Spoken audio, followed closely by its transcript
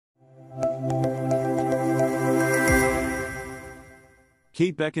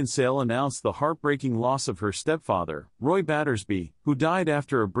Kate Beckinsale announced the heartbreaking loss of her stepfather, Roy Battersby, who died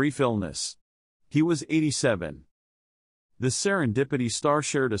after a brief illness. He was 87. The Serendipity star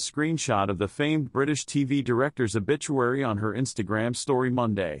shared a screenshot of the famed British TV director's obituary on her Instagram story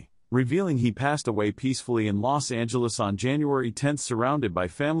Monday, revealing he passed away peacefully in Los Angeles on January 10, surrounded by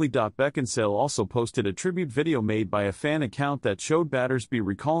family. Beckinsale also posted a tribute video made by a fan account that showed Battersby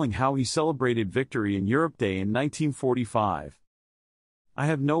recalling how he celebrated victory in Europe Day in 1945. "I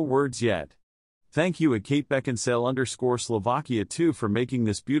have no words yet. Thank you at Kate Beckinsale _Slovakia too for making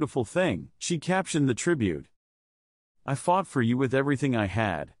this beautiful thing," she captioned the tribute. "I fought for you with everything I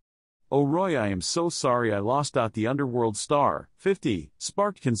had. Oh Roy, I am so sorry I lost." The Underworld star, 50,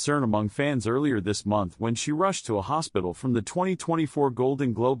 sparked concern among fans earlier this month when she rushed to a hospital from the 2024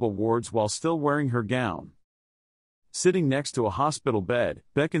 Golden Globe Awards while still wearing her gown. Sitting next to a hospital bed,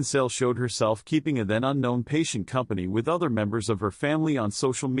 Beckinsale showed herself keeping a then-unknown patient company with other members of her family on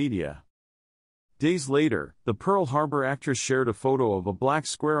social media. Days later, the Pearl Harbor actress shared a photo of a black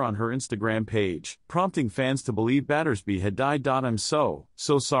square on her Instagram page, prompting fans to believe Battersby had died. "I'm so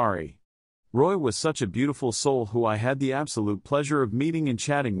sorry. Roy was such a beautiful soul who I had the absolute pleasure of meeting and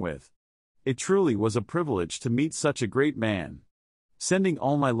chatting with. It truly was a privilege to meet such a great man. Sending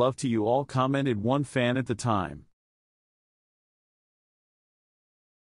all my love to you all," commented one fan at the time.